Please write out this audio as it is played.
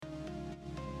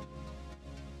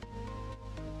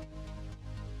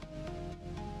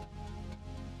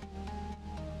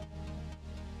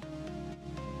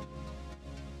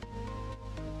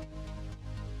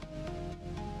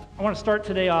I want to start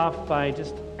today off by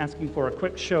just asking for a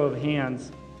quick show of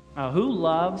hands. Who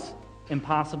loves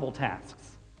impossible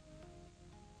tasks?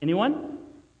 Anyone?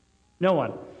 No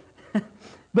one.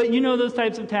 But you know those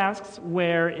types of tasks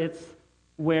where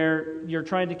you're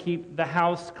trying to keep the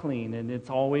house clean and it's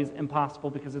always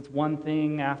impossible because it's one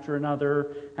thing after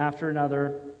another,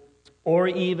 or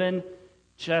even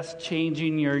just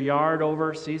changing your yard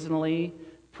over seasonally,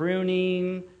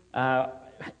 pruning,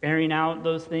 airing out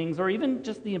those things, or even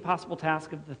just the impossible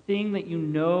task of the thing that you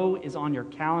know is on your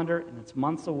calendar and it's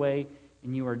months away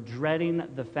and you are dreading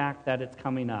the fact that it's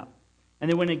coming up.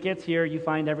 And then when it gets here, you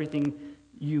find everything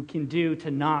you can do to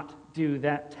not do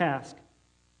that task.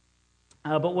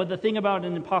 But what the thing about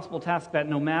an impossible task that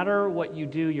no matter what you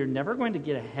do, you're never going to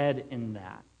get ahead in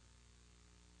that.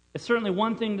 It's certainly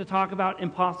one thing to talk about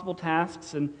impossible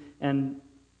tasks and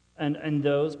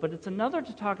those, but it's another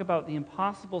to talk about the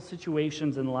impossible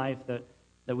situations in life that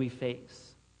we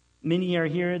face. Many are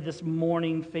here this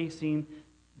morning facing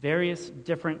various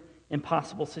different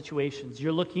impossible situations.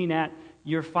 You're looking at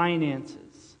your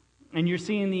finances, and you're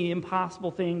seeing the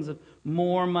impossible things of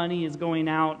more money is going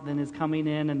out than is coming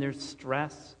in, and there's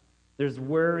stress, there's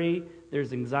worry,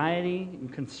 there's anxiety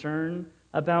and concern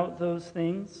about those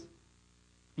things.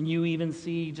 And you even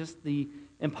see just the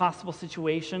impossible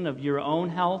situation of your own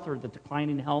health or the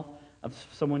declining health of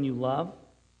someone you love.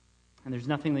 And there's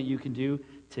nothing that you can do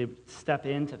to step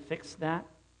in to fix that.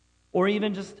 Or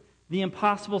even just the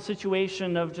impossible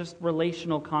situation of just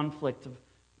relational conflict of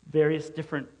various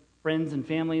different friends and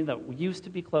family that used to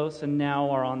be close and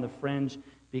now are on the fringe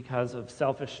because of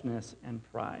selfishness and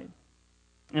pride.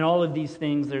 And all of these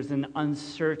things, there's an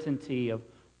uncertainty of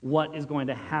what is going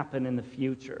to happen in the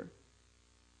future.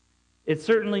 It's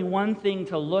certainly one thing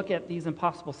to look at these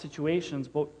impossible situations,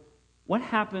 but what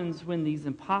happens when these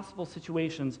impossible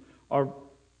situations are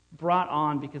brought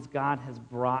on because God has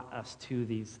brought us to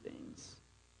these things?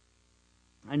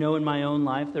 I know in my own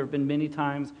life there have been many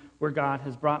times where God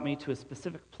has brought me to a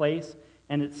specific place,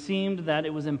 and it seemed that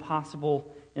it was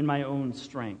impossible in my own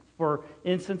strength. For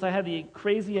instance, I had the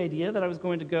crazy idea that I was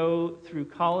going to go through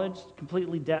college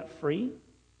completely debt-free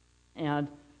and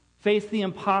face the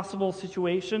impossible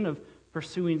situation of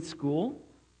pursuing school.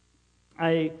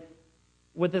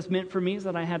 What this meant for me is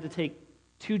that I had to take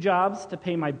 2 jobs to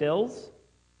pay my bills,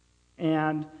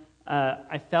 and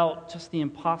I felt just the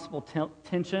impossible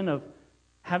tension of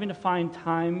having to find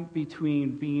time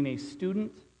between being a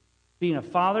student, being a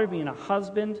father, being a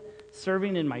husband,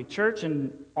 serving in my church,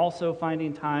 and also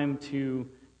finding time to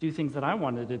do things that I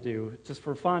wanted to do just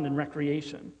for fun and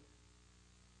recreation.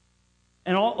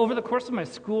 And over the course of my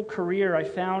school career, I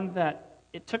found that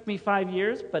it took me 5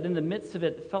 years, but in the midst of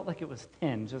it, it felt like it was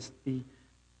 10, just the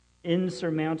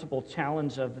insurmountable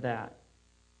challenge of that.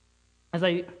 As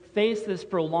I faced this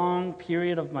prolonged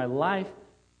period of my life,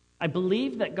 I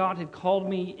believed that God had called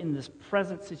me in this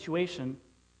present situation,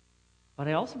 but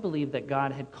I also believed that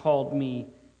God had called me,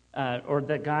 or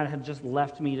that God had just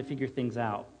left me to figure things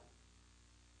out.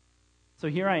 So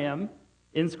here I am,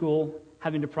 in school,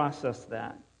 having to process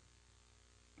that.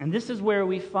 And this is where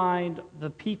we find the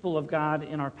people of God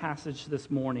in our passage this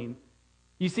morning.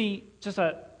 You see, just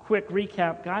a quick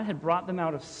recap, God had brought them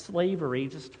out of slavery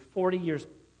just 40 years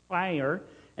prior,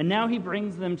 and now he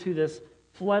brings them to this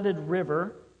flooded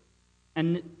river,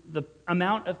 and the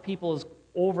amount of people is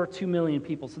over 2 million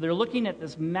people. So they're looking at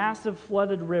this massive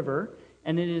flooded river,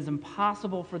 and it is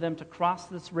impossible for them to cross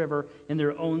this river in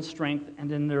their own strength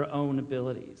and in their own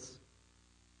abilities.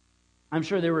 I'm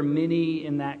sure there were many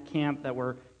in that camp that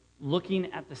were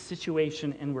looking at the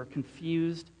situation and were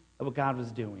confused at what God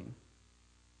was doing.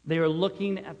 They were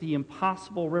looking at the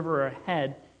impossible river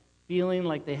ahead, feeling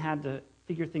like they had to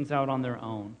figure things out on their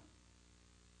own.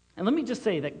 And let me just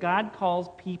say that God calls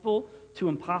people to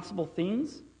impossible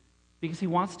things because he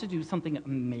wants to do something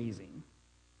amazing.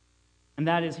 And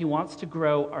that is, he wants to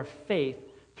grow our faith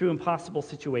through impossible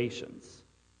situations.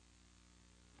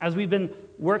 As we've been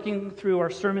working through our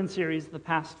sermon series the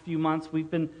past few months,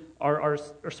 our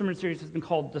sermon series has been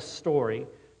called The Story,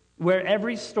 where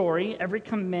every story, every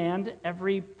command,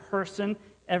 every person,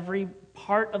 every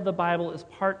part of the Bible is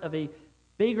part of a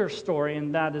bigger story,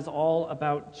 and that is all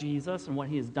about Jesus and what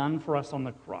he has done for us on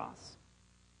the cross.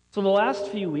 So the last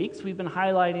few weeks, we've been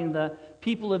highlighting the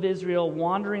people of Israel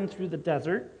wandering through the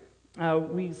desert.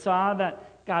 We saw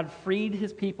that God freed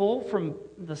his people from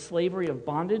the slavery of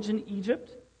bondage in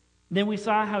Egypt. Then we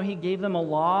saw how he gave them a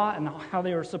law and how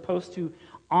they were supposed to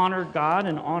honor God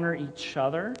and honor each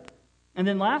other. And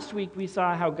then last week we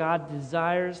saw how God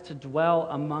desires to dwell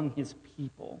among his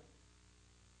people.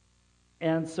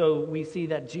 And so we see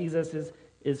that Jesus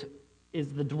is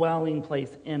the dwelling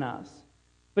place in us.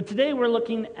 But today we're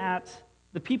looking at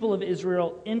the people of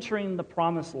Israel entering the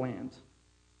promised land.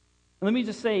 And let me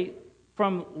just say,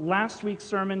 from last week's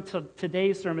sermon to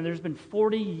today's sermon, there's been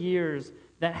 40 years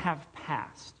that have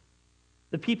passed.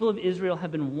 The people of Israel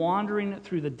have been wandering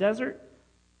through the desert,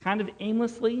 kind of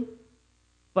aimlessly,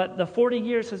 but the 40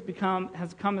 years has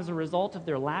come as a result of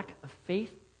their lack of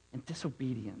faith and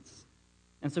disobedience.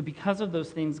 And so because of those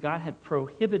things, God had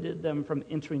prohibited them from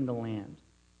entering the land.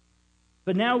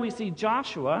 But now we see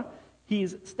Joshua,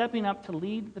 he's stepping up to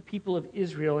lead the people of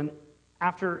Israel and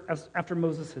after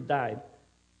Moses had died.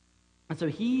 And so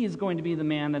he is going to be the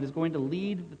man that is going to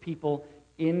lead the people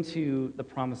into the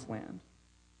promised land.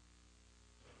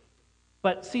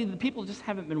 But see, the people just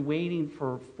haven't been waiting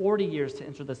for 40 years to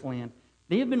enter this land.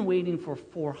 They have been waiting for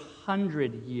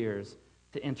 400 years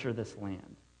to enter this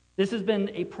land. This has been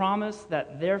a promise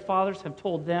that their fathers have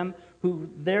told them, who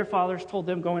their fathers told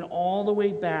them going all the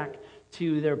way back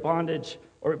to their bondage,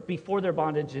 or before their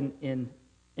bondage in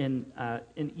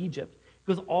Egypt. It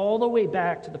goes all the way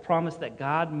back to the promise that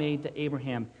God made to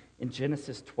Abraham in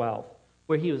Genesis 12,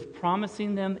 where he was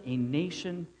promising them a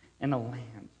nation and a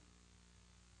land.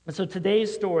 And so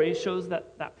today's story shows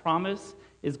that that promise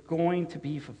is going to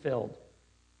be fulfilled.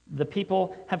 The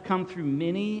people have come through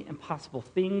many impossible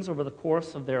things over the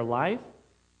course of their life,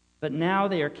 but now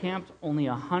they are camped only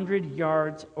 100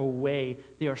 yards away.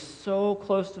 They are so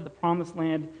close to the promised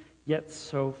land, yet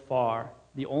so far.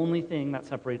 The only thing that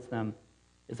separates them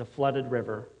is a flooded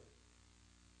river.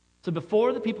 So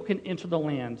before the people can enter the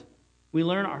land, we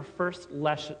learn our first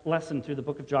lesson through the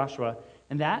book of Joshua,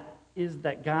 and that is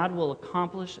that God will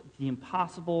accomplish the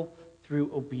impossible through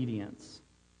obedience.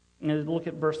 And look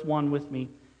at verse 1 with me.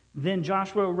 Then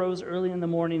Joshua arose early in the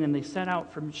morning, and they set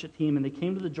out from Shittim, and they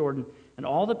came to the Jordan, and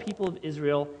all the people of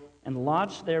Israel, and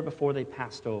lodged there before they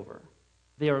passed over.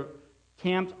 They are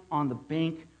camped on the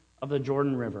bank of the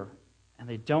Jordan River, and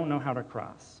they don't know how to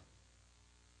cross.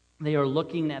 They are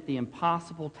looking at the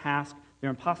impossible task, their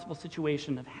impossible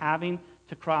situation of having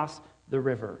to cross the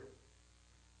river.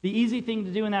 The easy thing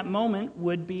to do in that moment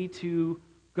would be to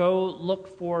go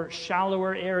look for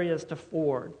shallower areas to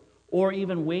ford, or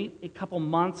even wait a couple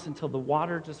months until the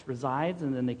water just resides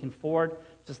and then they can ford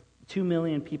just 2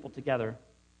 million people together.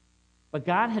 But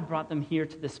God had brought them here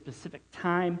to this specific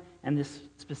time and this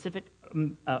specific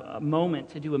moment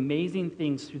to do amazing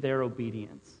things through their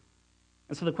obedience.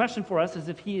 And so the question for us is,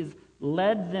 if he has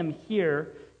led them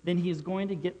here, then he is going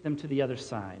to get them to the other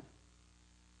side.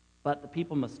 But the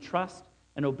people must trust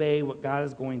and obey what God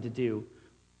is going to do.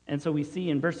 And so we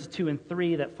see in verses 2 and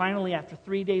 3 that finally, after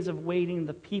 3 days of waiting,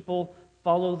 the people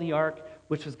follow the ark,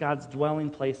 which was God's dwelling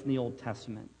place in the Old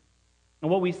Testament. And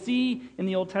what we see in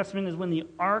the Old Testament is when the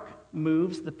ark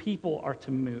moves, the people are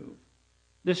to move.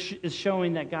 This is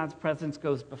showing that God's presence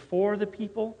goes before the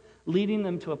people, leading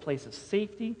them to a place of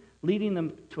safety, leading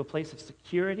them to a place of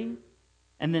security,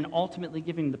 and then ultimately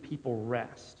giving the people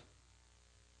rest.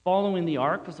 Following the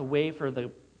ark was a way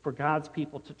for God's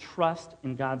people to trust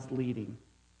in God's leading.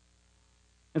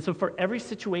 And so for every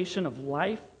situation of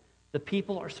life, the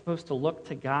people are supposed to look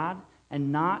to God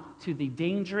and not to the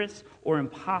dangerous or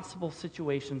impossible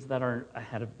situations that are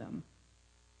ahead of them.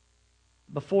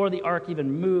 Before the ark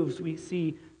even moves, we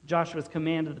see Joshua's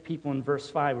command to the people in verse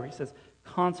 5, where he says,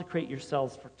 "Consecrate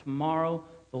yourselves, for tomorrow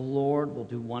the Lord will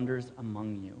do wonders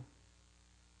among you."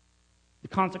 The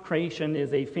consecration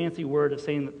is a fancy word of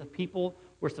saying that the people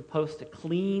were supposed to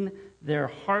clean their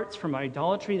hearts from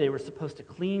idolatry. They were supposed to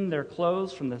clean their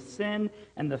clothes from the sin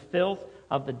and the filth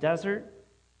of the desert.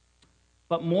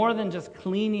 But more than just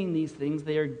cleaning these things,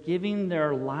 they are giving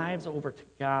their lives over to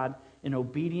God in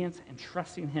obedience and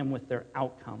trusting him with their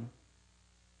outcome.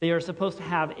 They are supposed to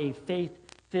have a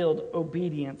faith-filled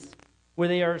obedience where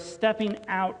they are stepping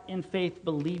out in faith,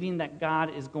 believing that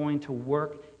God is going to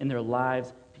work in their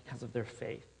lives because of their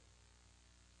faith.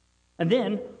 And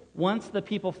then, once the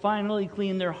people finally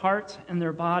clean their hearts and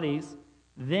their bodies,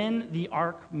 then the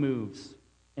ark moves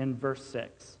in verse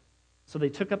 6. So they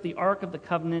took up the ark of the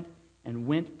covenant and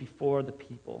went before the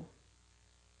people.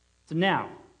 So now,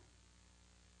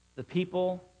 the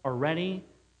people are ready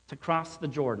to cross the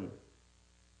Jordan.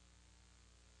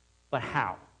 But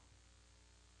how?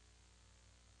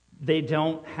 They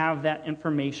don't have that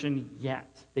information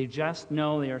yet. They just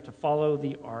know they are to follow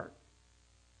the ark.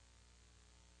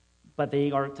 But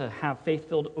they are to have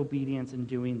faith-filled obedience in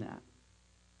doing that.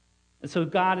 And so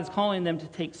God is calling them to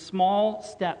take small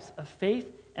steps of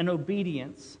faith and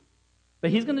obedience. But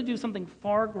he's going to do something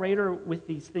far greater with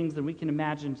these things than we can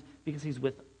imagine because he's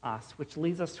with us, which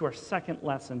leads us to our second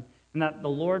lesson, and that the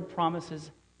Lord promises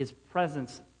his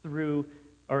presence through,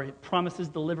 or promises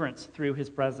deliverance through his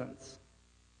presence.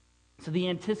 So the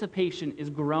anticipation is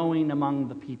growing among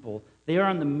the people. They are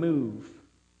on the move.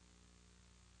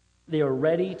 They are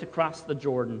ready to cross the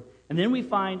Jordan. And then we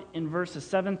find in verses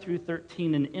 7 through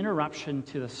 13 an interruption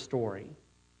to the story.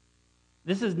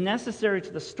 This is necessary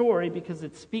to the story because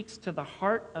it speaks to the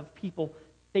heart of people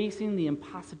facing the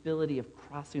impossibility of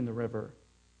crossing the river.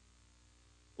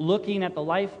 Looking at the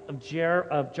life of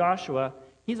Joshua,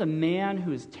 he's a man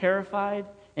who is terrified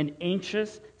and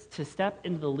anxious to step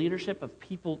into the leadership of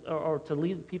people, or to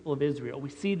lead the people of Israel. We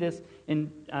see this in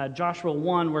Joshua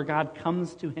 1, where God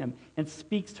comes to him and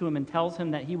speaks to him and tells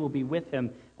him that he will be with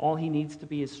him. All he needs to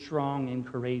be is strong and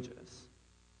courageous.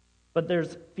 But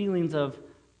there's feelings of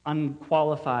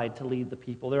unqualified to lead the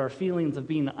people. There are feelings of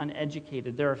being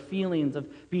uneducated. There are feelings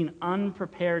of being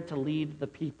unprepared to lead the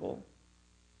people.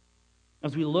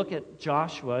 As we look at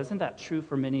Joshua, isn't that true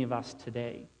for many of us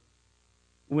today?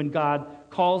 When God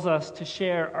calls us to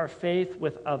share our faith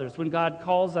with others, when God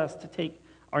calls us to take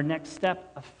our next step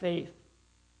of faith,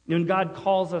 when God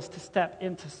calls us to step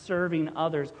into serving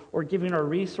others or giving our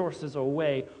resources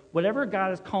away, whatever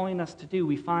God is calling us to do,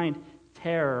 we find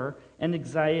terror and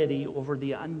anxiety over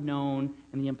the unknown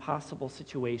and the impossible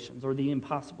situations or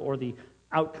the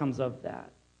outcomes of that.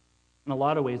 In a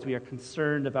lot of ways, we are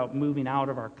concerned about moving out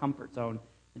of our comfort zone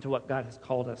into what God has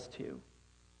called us to.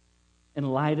 In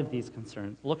light of these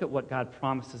concerns, look at what God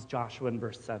promises Joshua in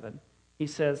verse 7. He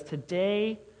says,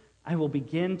 "Today I will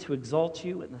begin to exalt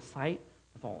you in the sight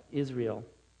of all Israel,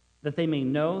 that they may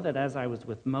know that as I was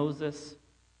with Moses,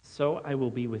 so I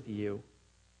will be with you."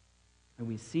 And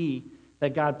we see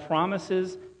that God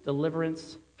promises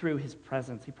deliverance through his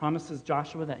presence. He promises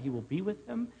Joshua that he will be with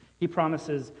him. He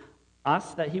promises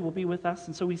us that he will be with us.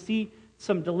 And so we see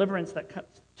some deliverance,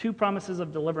 two promises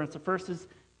of deliverance. The first is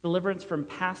deliverance from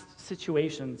past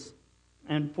situations.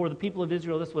 And for the people of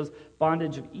Israel, this was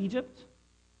bondage of Egypt.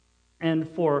 And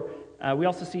we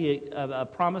also see a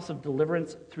promise of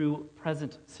deliverance through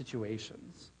present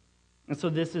situations. And so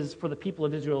this is for the people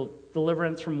of Israel,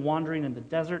 deliverance from wandering in the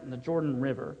desert and the Jordan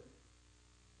River.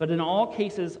 But in all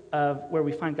cases of where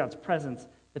we find God's presence,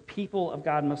 the people of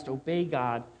God must obey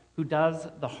God who does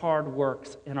the hard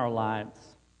works in our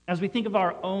lives. As we think of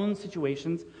our own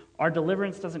situations, our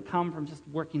deliverance doesn't come from just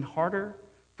working harder,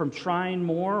 from trying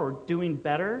more or doing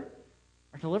better.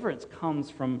 Our deliverance comes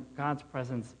from God's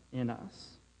presence in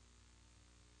us.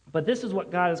 But this is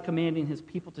what God is commanding his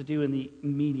people to do in the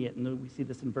immediate, and we see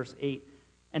this in verse 8.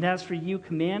 "And as for you,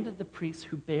 command the priests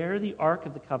who bear the ark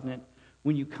of the covenant,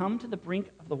 when you come to the brink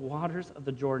of the waters of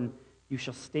the Jordan, you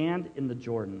shall stand in the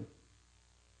Jordan."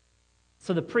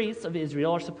 So the priests of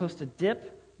Israel are supposed to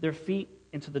dip their feet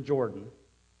into the Jordan.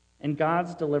 And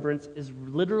God's deliverance is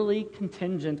literally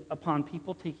contingent upon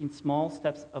people taking small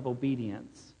steps of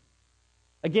obedience.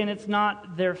 Again, it's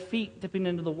not their feet dipping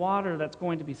into the water that's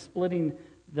going to be splitting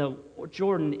the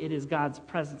Jordan. It is God's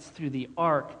presence through the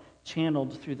ark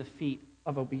channeled through the feet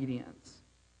of obedience.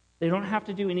 They don't have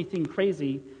to do anything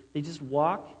crazy. They just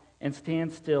walk and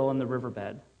stand still in the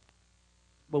riverbed.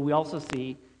 But we also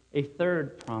see a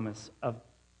third promise of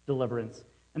deliverance,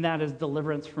 and that is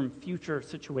deliverance from future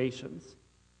situations.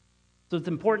 So it's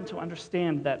important to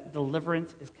understand that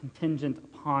deliverance is contingent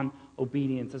upon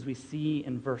obedience, as we see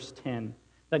in verse 10.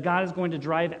 That God is going to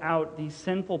drive out these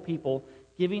sinful people,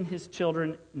 giving his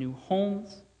children new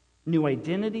homes, new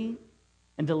identity,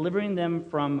 and delivering them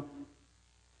from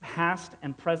past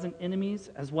and present enemies,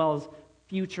 as well as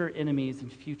future enemies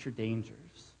and future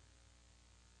dangers.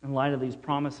 In light of these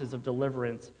promises of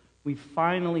deliverance, we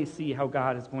finally see how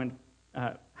God is going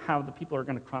how the people are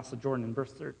going to cross the Jordan in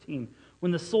verse 13.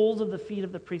 "When the soles of the feet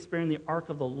of the priests bearing the ark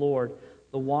of the Lord,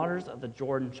 the waters of the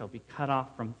Jordan shall be cut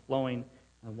off from flowing,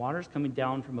 and the waters coming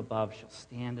down from above shall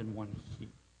stand in one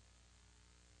heap."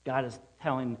 God is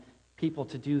telling people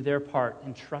to do their part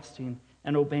in trusting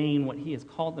and obeying what he has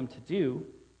called them to do.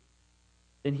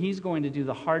 Then he's going to do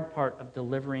the hard part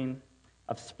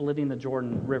of splitting the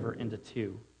Jordan River into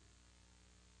two.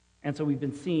 And so we've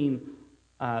been seeing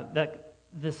that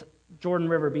this Jordan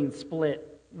River being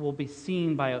split will be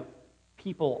seen by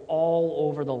people all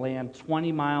over the land,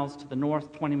 20 miles to the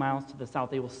north, 20 miles to the south.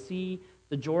 They will see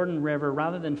the Jordan River,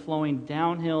 rather than flowing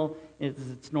downhill as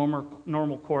its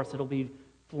normal course, it'll be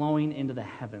flowing into the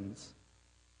heavens.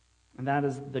 And that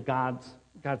is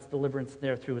God's deliverance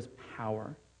there through his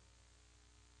power.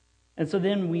 And so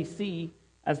then we see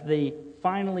as the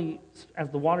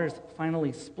waters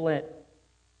finally split,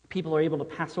 people are able to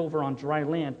pass over on dry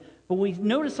land. But we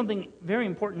notice something very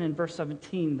important in verse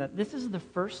 17, that this is the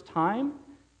first time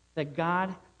that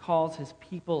God calls his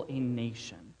people a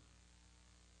nation.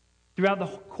 Throughout the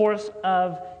course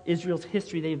of Israel's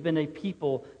history, they've been a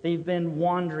people. They've been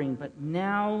wandering. But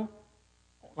now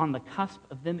on the cusp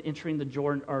of them entering the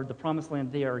Jordan or the Promised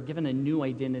Land, they are given a new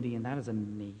identity, and that is a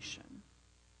nation.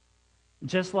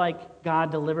 Just like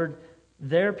God delivered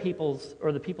their peoples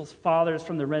or the people's fathers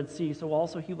from the Red Sea, so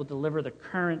also he will deliver the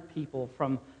current people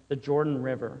from the Jordan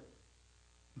River.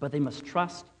 But they must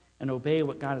trust and obey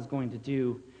what God is going to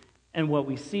do. And what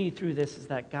we see through this is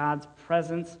that God's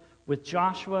presence with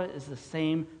Joshua is the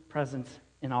same presence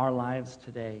in our lives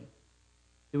today,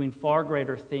 doing far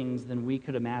greater things than we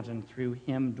could imagine through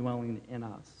him dwelling in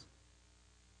us.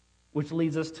 Which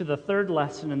leads us to the third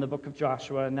lesson in the book of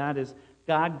Joshua, and that is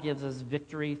God gives us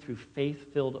victory through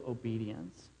faith-filled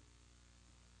obedience.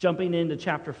 Jumping into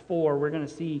chapter 4, we're going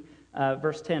to see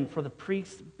verse 10. For the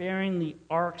priests bearing the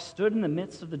ark stood in the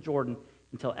midst of the Jordan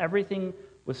until everything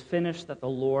was finished that the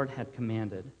Lord had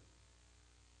commanded.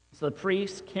 So the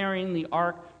priests carrying the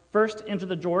ark first entered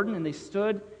the Jordan, and they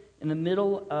stood in the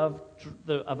middle of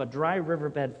a dry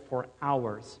riverbed for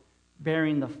hours,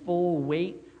 bearing the full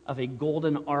weight of a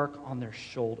golden ark on their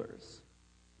shoulders.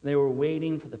 They were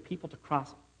waiting for the people to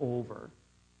cross over.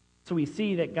 So we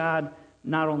see that God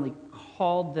not only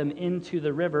called them into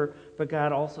the river, but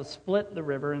God also split the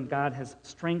river, and God has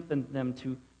strengthened them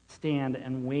to stand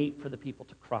and wait for the people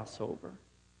to cross over.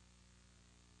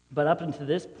 But up until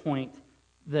this point,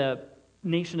 the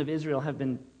nation of Israel have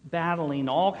been battling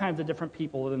all kinds of different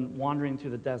people and wandering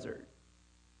through the desert.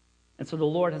 And so the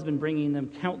Lord has been bringing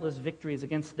them countless victories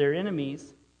against their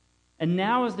enemies. And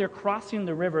now as they're crossing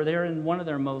the river, they're in one of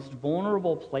their most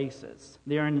vulnerable places.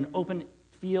 They are in an open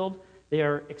field. They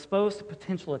are exposed to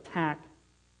potential attack,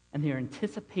 and they are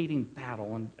anticipating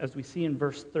battle, and as we see in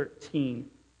verse 13.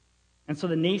 And so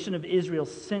the nation of Israel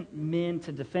sent men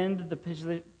to defend their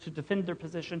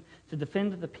position, to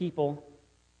defend the people.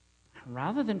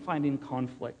 Rather than finding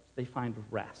conflict, they find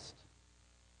rest.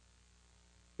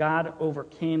 God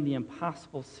overcame the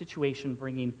impossible situation,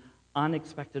 bringing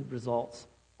unexpected results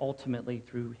ultimately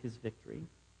through his victory.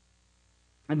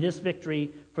 And this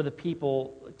victory for the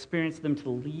people experienced them to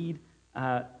lead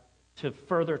to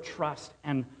further trust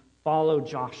and follow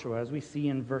Joshua, as we see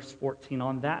in verse 14.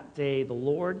 On that day, the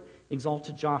Lord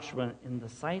exalted Joshua in the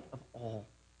sight of all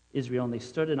Israel, and they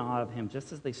stood in awe of him,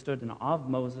 just as they stood in awe of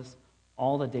Moses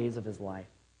all the days of his life.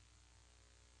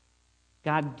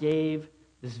 God gave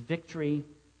this victory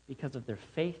because of their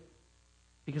faith,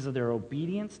 because of their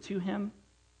obedience to him.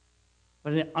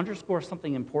 But it underscores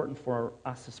something important for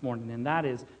us this morning, and that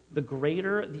is the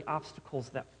greater the obstacles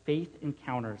that faith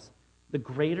encounters, the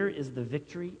greater is the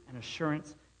victory and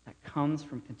assurance that comes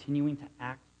from continuing to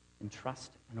act in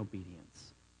trust and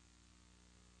obedience.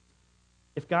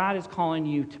 If God is calling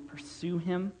you to pursue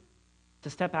him, to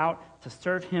step out, to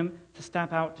serve him, to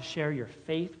step out, to share your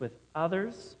faith with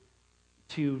others,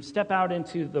 to step out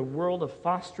into the world of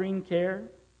fostering care,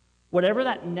 whatever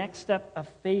that next step of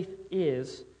faith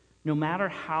is, no matter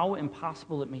how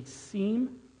impossible it may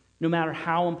seem, no matter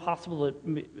how impossible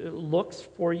it looks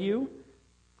for you,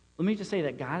 let me just say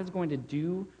that God is going to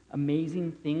do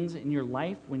amazing things in your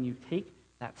life when you take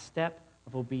that step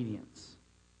of obedience.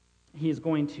 He is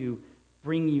going to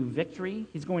bring you victory.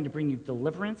 He's going to bring you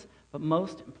deliverance. But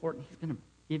most important, he's going to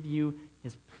give you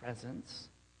his presence.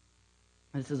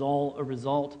 This is all a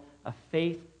result of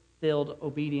faith-filled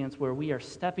obedience, where we are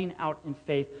stepping out in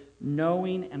faith,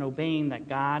 knowing and obeying that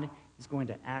God is going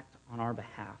to act on our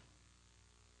behalf.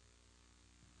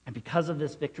 And because of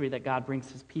this victory that God brings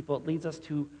his people, it leads us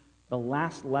to the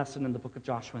last lesson in the book of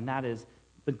Joshua, and that is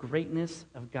the greatness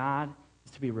of God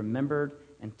is to be remembered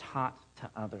and taught to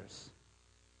others.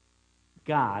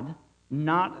 God,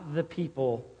 not the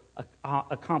people,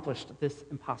 accomplished this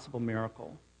impossible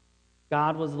miracle.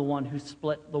 God was the one who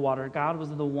split the water. God was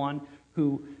the one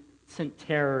who sent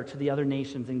terror to the other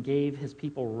nations and gave his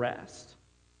people rest.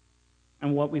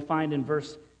 And what we find in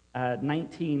verse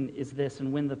 19 is this: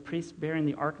 and when the priests bearing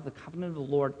the ark of the covenant of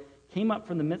the Lord came up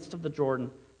from the midst of the Jordan,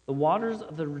 the waters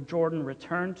of the Jordan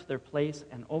returned to their place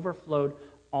and overflowed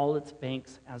all its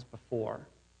banks as before.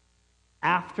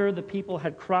 After the people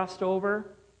had crossed over,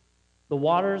 the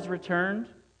waters returned,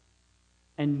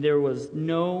 and there was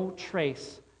no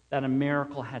trace that a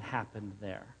miracle had happened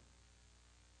there.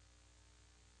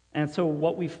 And so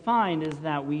what we find is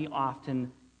that we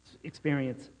often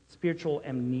experience spiritual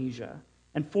amnesia.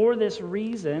 And for this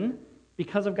reason,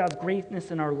 because of God's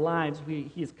greatness in our lives,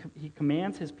 he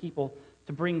commands his people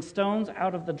to bring stones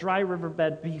out of the dry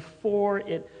riverbed before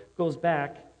it goes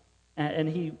back, and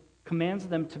he commands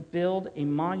them to build a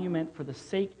monument for the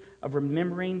sake of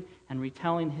remembering and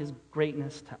retelling his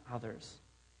greatness to others.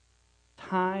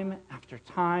 Time after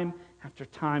time after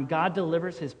time, God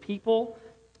delivers his people,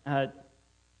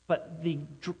 but the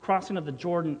crossing of the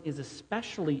Jordan is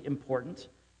especially important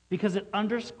because it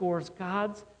underscores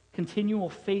God's continual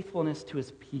faithfulness to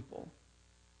his people.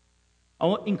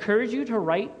 I encourage you to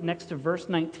write next to verse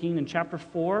 19 in chapter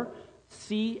 4,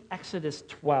 see Exodus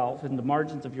 12 in the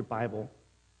margins of your Bible.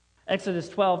 Exodus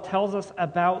 12 tells us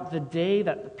about the day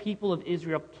that the people of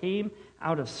Israel came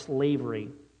out of slavery.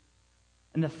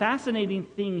 And the fascinating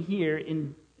thing here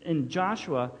in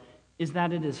Joshua is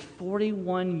that it is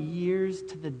 41 years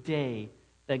to the day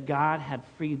that God had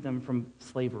freed them from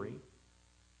slavery.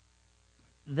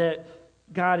 That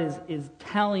God is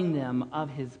telling them of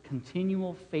his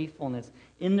continual faithfulness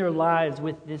in their lives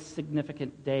with this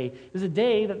significant day. It was a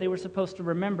day that they were supposed to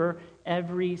remember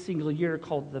every single year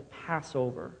called the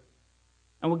Passover.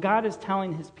 And what God is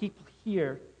telling his people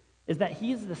here is that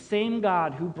he is the same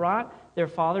God who brought their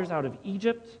fathers out of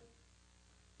Egypt.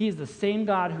 He is the same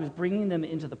God who is bringing them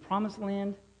into the promised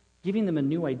land, giving them a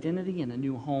new identity and a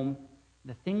new home.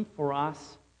 The thing for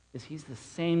us is he's the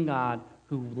same God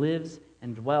who lives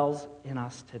and dwells in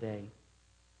us today.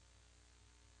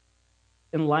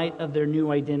 In light of their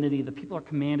new identity, the people are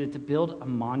commanded to build a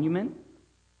monument,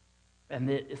 and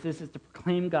this is to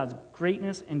proclaim God's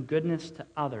greatness and goodness to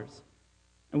others.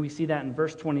 And we see that in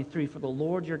verse 23, "For the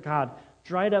Lord your God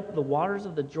dried up the waters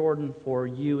of the Jordan for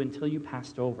you until you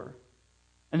passed over."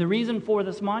 And the reason for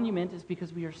this monument is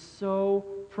because we are so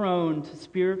prone to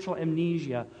spiritual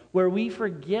amnesia, where we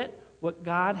forget what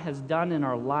God has done in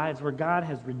our lives, where God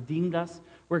has redeemed us,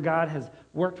 where God has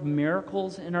worked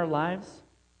miracles in our lives.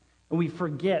 And we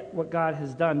forget what God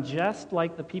has done, just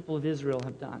like the people of Israel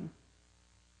have done.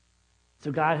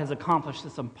 So God has accomplished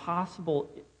this impossible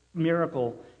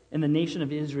miracle in the nation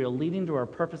of Israel, leading to our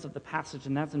purpose of the passage,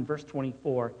 and that's in verse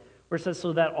 24, where it says,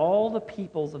 "So that all the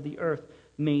peoples of the earth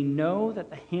may know that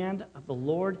the hand of the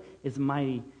Lord is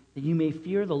mighty, that you may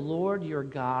fear the Lord your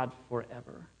God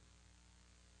forever."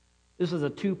 This is a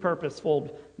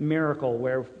two-purposeful miracle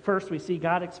where first we see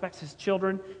God expects his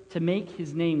children to make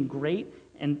his name great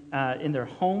in their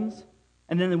homes.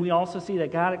 And then we also see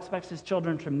that God expects his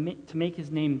children to make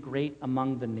his name great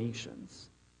among the nations.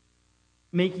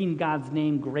 Making God's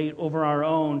name great over our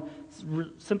own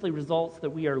simply results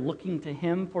that we are looking to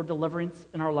him for deliverance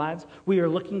in our lives. We are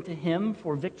looking to him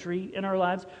for victory in our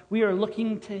lives. We are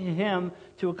looking to him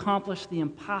to accomplish the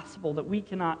impossible that we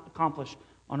cannot accomplish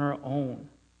on our own.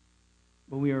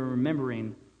 But we are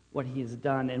remembering what he has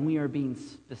done, and we are being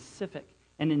specific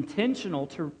and intentional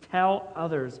to tell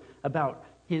others about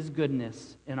his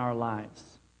goodness in our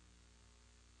lives.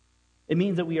 It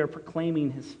means that we are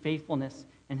proclaiming his faithfulness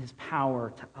and his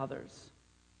power to others.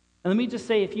 And let me just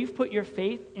say, if you've put your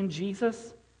faith in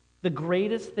Jesus, the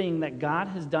greatest thing that God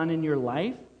has done in your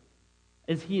life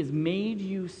is he has made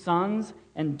you sons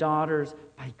and daughters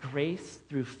by grace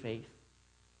through faith.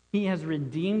 He has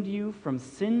redeemed you from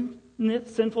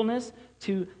sinfulness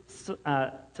to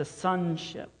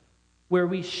sonship, where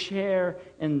we share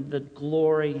in the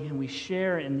glory and we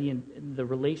share in the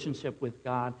relationship with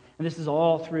God. And this is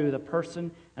all through the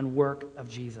person and work of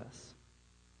Jesus.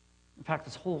 In fact,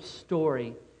 this whole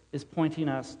story is pointing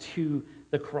us to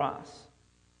the cross.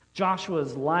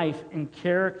 Joshua's life and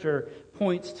character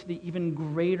points to the even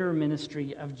greater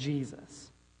ministry of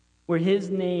Jesus, where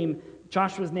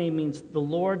Joshua's name means the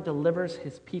Lord delivers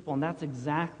his people, and that's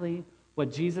exactly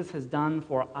what Jesus has done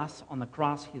for us on the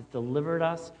cross. He has delivered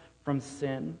us from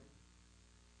sin.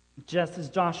 Just as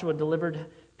Joshua delivered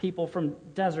people from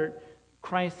desert,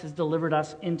 Christ has delivered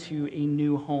us into a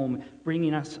new home,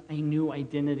 bringing us a new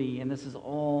identity, and this is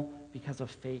all because of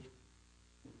faith.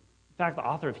 In fact, the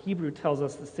author of Hebrew tells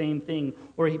us the same thing,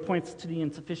 where he points to the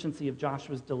insufficiency of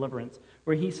Joshua's deliverance,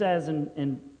 where he says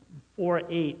in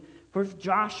 4:8, "For if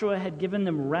Joshua had given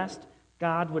them rest,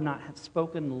 God would not have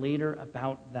spoken later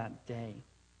about that day."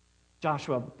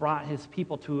 Joshua brought his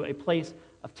people to a place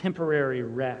of temporary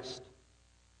rest.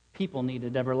 People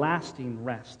needed everlasting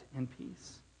rest and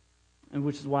peace. And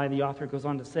which is why the author goes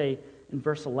on to say in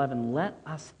verse 11, "Let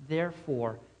us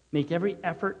therefore make every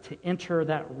effort to enter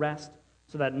that rest,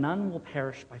 so that none will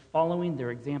perish by following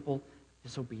their example of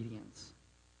disobedience."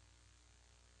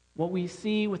 What we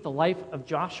see with the life of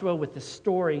Joshua, with this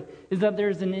story, is that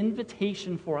there's an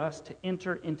invitation for us to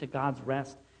enter into God's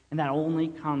rest, and that only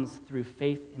comes through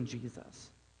faith in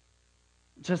Jesus.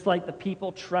 Just like the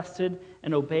people trusted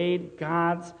and obeyed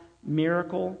God's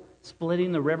miracle,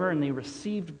 splitting the river, and they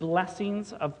received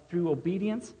blessings through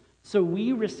obedience, so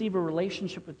we receive a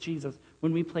relationship with Jesus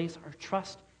when we place our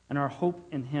trust and our hope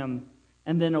in him,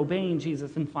 and then obeying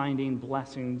Jesus and finding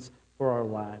blessings for our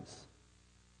lives.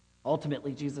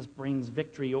 Ultimately, Jesus brings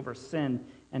victory over sin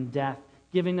and death,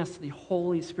 giving us the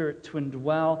Holy Spirit to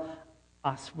indwell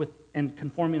us with and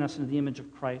conforming us into the image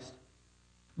of Christ.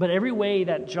 But every way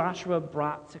that Joshua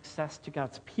brought success to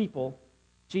God's people,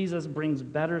 Jesus brings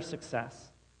better success.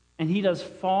 And he does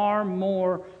far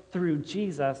more through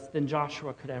Jesus than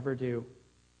Joshua could ever do.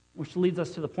 Which leads us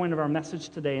to the point of our message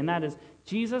today, and that is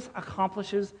Jesus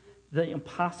accomplishes the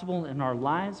impossible in our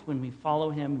lives when we follow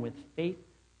him with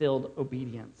faith-filled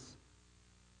obedience.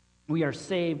 We are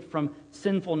saved from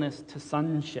sinfulness to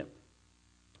sonship,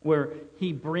 where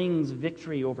he brings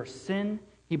victory over sin,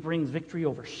 he brings victory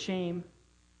over shame,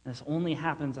 and this only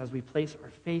happens as we place our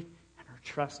faith and our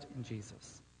trust in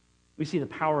Jesus. We see the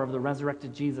power of the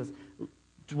resurrected Jesus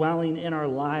dwelling in our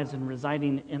lives and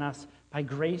residing in us by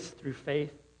grace through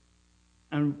faith.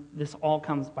 And this all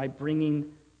comes by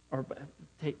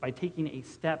by taking a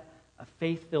step of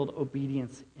faith-filled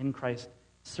obedience in Christ,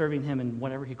 serving him in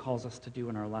whatever he calls us to do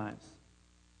in our lives.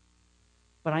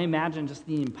 But I imagine just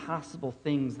the impossible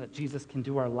things that Jesus can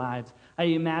do in our lives. I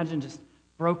imagine just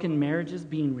broken marriages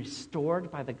being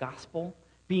restored by the gospel,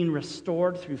 being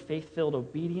restored through faith-filled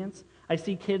obedience. I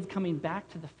see kids coming back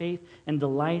to the faith and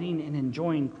delighting and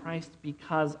enjoying Christ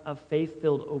because of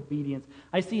faith-filled obedience.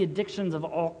 I see addictions of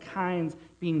all kinds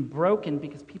being broken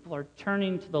because people are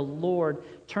turning to the Lord,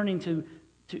 turning to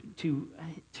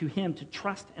him to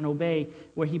trust and obey,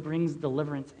 where he brings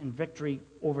deliverance and victory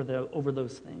over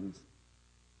those things.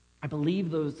 I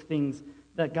believe those things,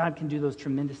 that God can do those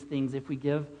tremendous things if we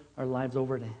give our lives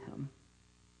over to him.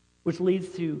 Which leads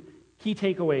to key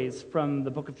takeaways from the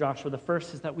book of Joshua. The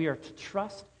first is that we are to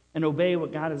trust and obey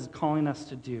what God is calling us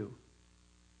to do.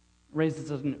 It raises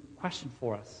a question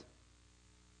for us.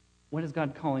 What is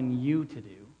God calling you to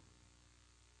do?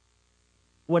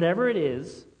 Whatever it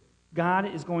is,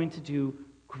 God is going to do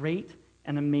great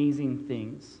and amazing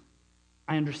things.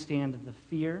 I understand the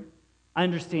fear. I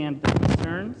understand the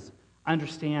concerns. I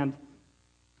understand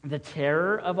the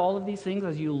terror of all of these things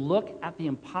as you look at the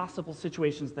impossible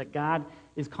situations that God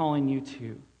is calling you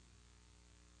to.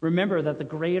 Remember that the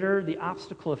greater the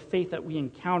obstacle of faith that we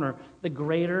encounter, the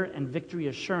greater and victory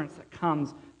assurance that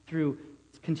comes through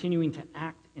continuing to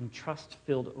act in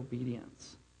trust-filled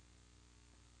obedience.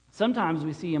 Sometimes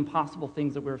we see impossible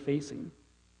things that we're facing,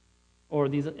 or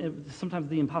sometimes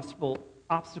the impossible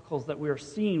obstacles that we are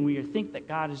seeing, we think that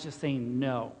God is just saying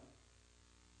no.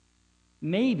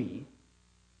 Maybe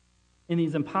in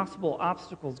these impossible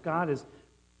obstacles, God is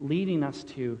leading us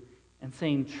to and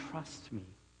saying, trust me.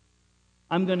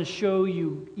 I'm going to show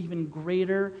you even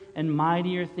greater and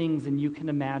mightier things than you can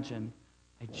imagine.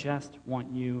 I just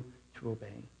want you to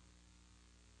obey.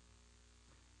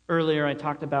 Earlier, I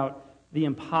talked about the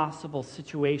impossible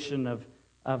situation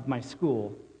of my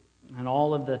school and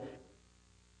all of the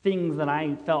things that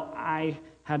I felt I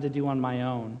had to do on my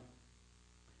own.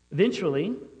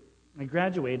 Eventually, I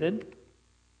graduated.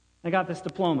 I got this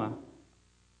diploma.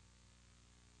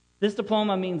 This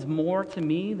diploma means more to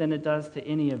me than it does to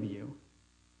any of you.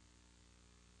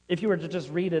 If you were to just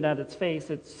read it at its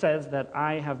face, it says that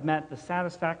I have met the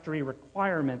satisfactory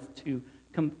requirements to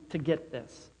get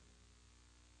this.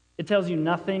 It tells you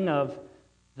nothing of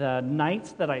the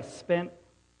nights that I spent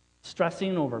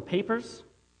stressing over papers.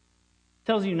 It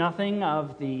tells you nothing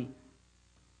of the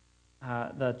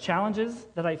challenges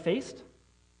that I faced.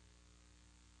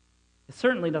 It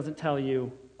certainly doesn't tell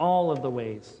you all of the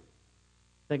ways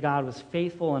that God was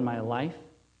faithful in my life,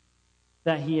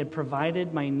 that he had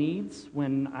provided my needs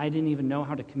when I didn't even know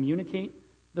how to communicate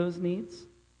those needs,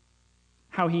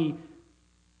 how he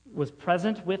was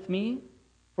present with me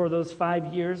for those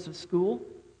 5 years of school.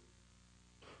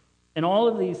 And all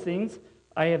of these things,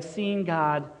 I have seen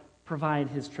God provide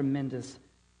his tremendous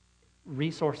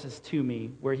resources to me,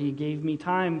 where he gave me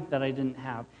time that I didn't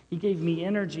have. He gave me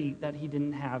energy that he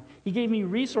didn't have. He gave me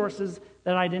resources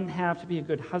that I didn't have to be a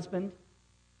good husband,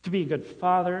 to be a good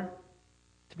father,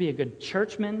 to be a good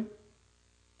churchman,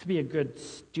 to be a good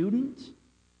student.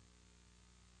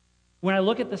 When I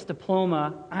look at this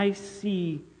diploma, I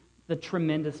see the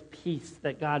tremendous peace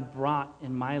that God brought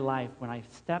in my life when I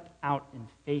stepped out in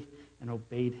faith and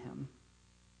obeyed him.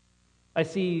 I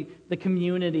see the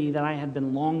community that I had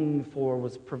been longing for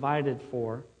was provided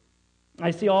for.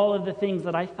 I see all of the things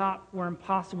that I thought were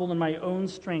impossible in my own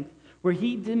strength, where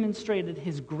he demonstrated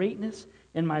his greatness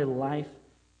in my life.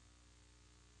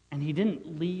 And he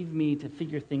didn't leave me to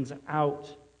figure things out,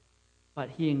 but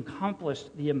he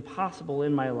accomplished the impossible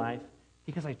in my life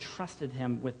because I trusted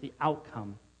him with the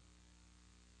outcome.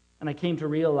 And I came to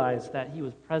realize that he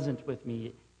was present with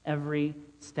me every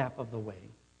step of the way.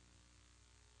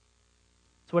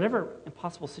 So whatever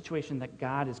impossible situation that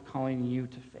God is calling you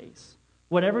to face,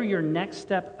 whatever your next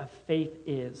step of faith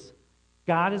is,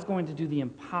 God is going to do the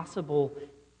impossible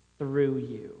through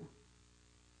you.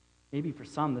 Maybe for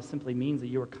some, this simply means that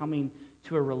you are coming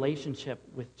to a relationship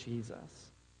with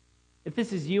Jesus. If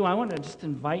this is you, I want to just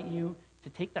invite you to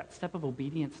take that step of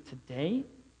obedience today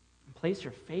and place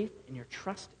your faith and your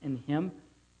trust in him,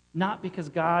 not because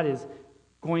God is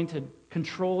going to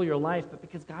control your life, but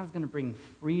because God is going to bring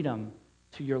freedom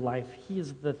to your life. He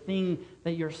is the thing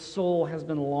that your soul has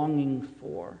been longing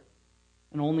for.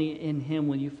 And only in him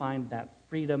will you find that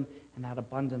freedom and that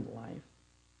abundant life.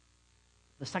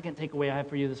 The second takeaway I have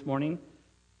for you this morning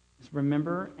is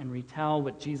remember and retell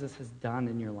what Jesus has done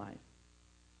in your life.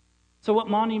 So what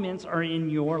monuments are in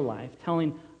your life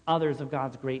telling others of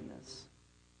God's greatness?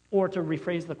 Or to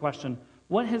rephrase the question,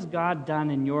 what has God done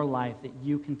in your life that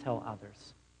you can tell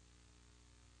others?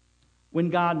 When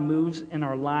God moves in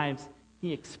our lives,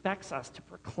 he expects us to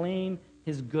proclaim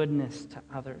his goodness to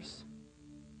others.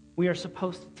 We are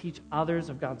supposed to teach others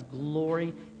of God's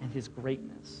glory and his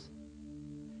greatness.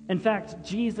 In fact,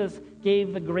 Jesus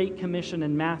gave the Great Commission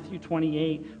in Matthew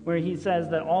 28, where he says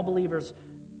that all believers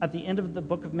at the end of the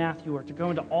book of Matthew are to go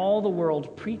into all the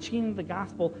world, preaching the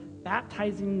gospel,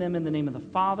 baptizing them in the name of the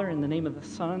Father, in the name of the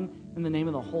Son, in the name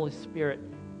of the Holy Spirit,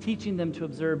 teaching them to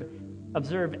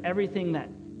observe everything that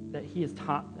he has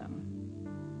taught them.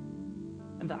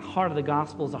 And the heart of the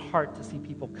gospel is a heart to see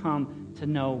people come to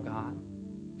know God.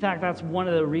 In fact, that's one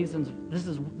of the reasons, this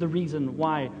is the reason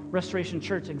why Restoration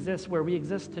Church exists, where we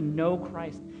exist to know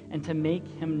Christ and to make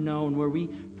him known, where we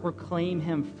proclaim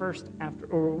him first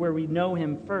or where we know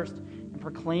him first and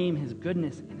proclaim his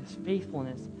goodness and his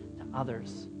faithfulness to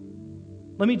others.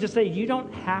 Let me just say, you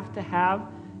don't have to have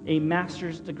a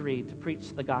master's degree to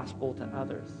preach the gospel to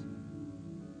others.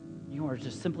 You are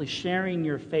just simply sharing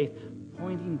your faith,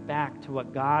 pointing back to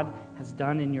what God has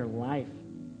done in your life,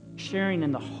 sharing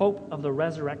in the hope of the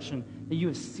resurrection that you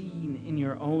have seen in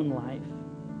your own life.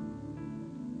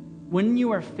 When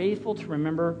you are faithful to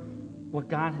remember what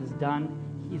God has done,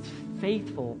 he is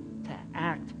faithful to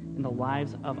act in the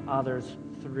lives of others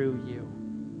through you.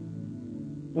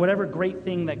 Whatever great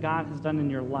thing that God has done in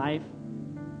your life,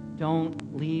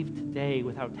 don't leave today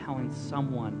without telling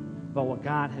someone about what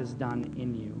God has done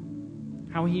in you.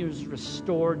 How he has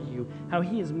restored you, how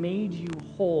he has made you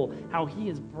whole, how he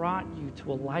has brought you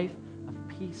to a life of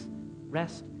peace,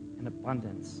 rest, and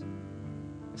abundance.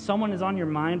 If someone is on your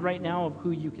mind right now of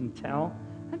who you can tell,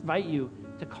 I invite you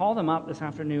to call them up this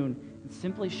afternoon and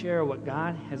simply share what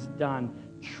God has done,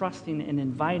 trusting and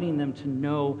inviting them to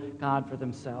know God for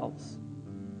themselves.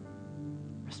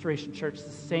 Restoration Church, the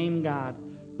same God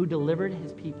who delivered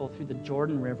his people through the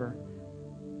Jordan River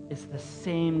is the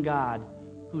same God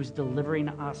who's delivering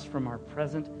us from our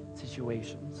present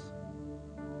situations.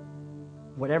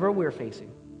 Whatever we're facing,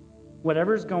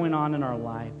 whatever's going on in our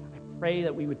life, I pray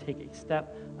that we would take a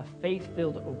step of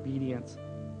faith-filled obedience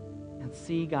and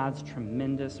see God's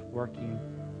tremendous working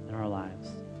in our lives.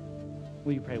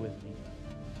 Will you pray with me?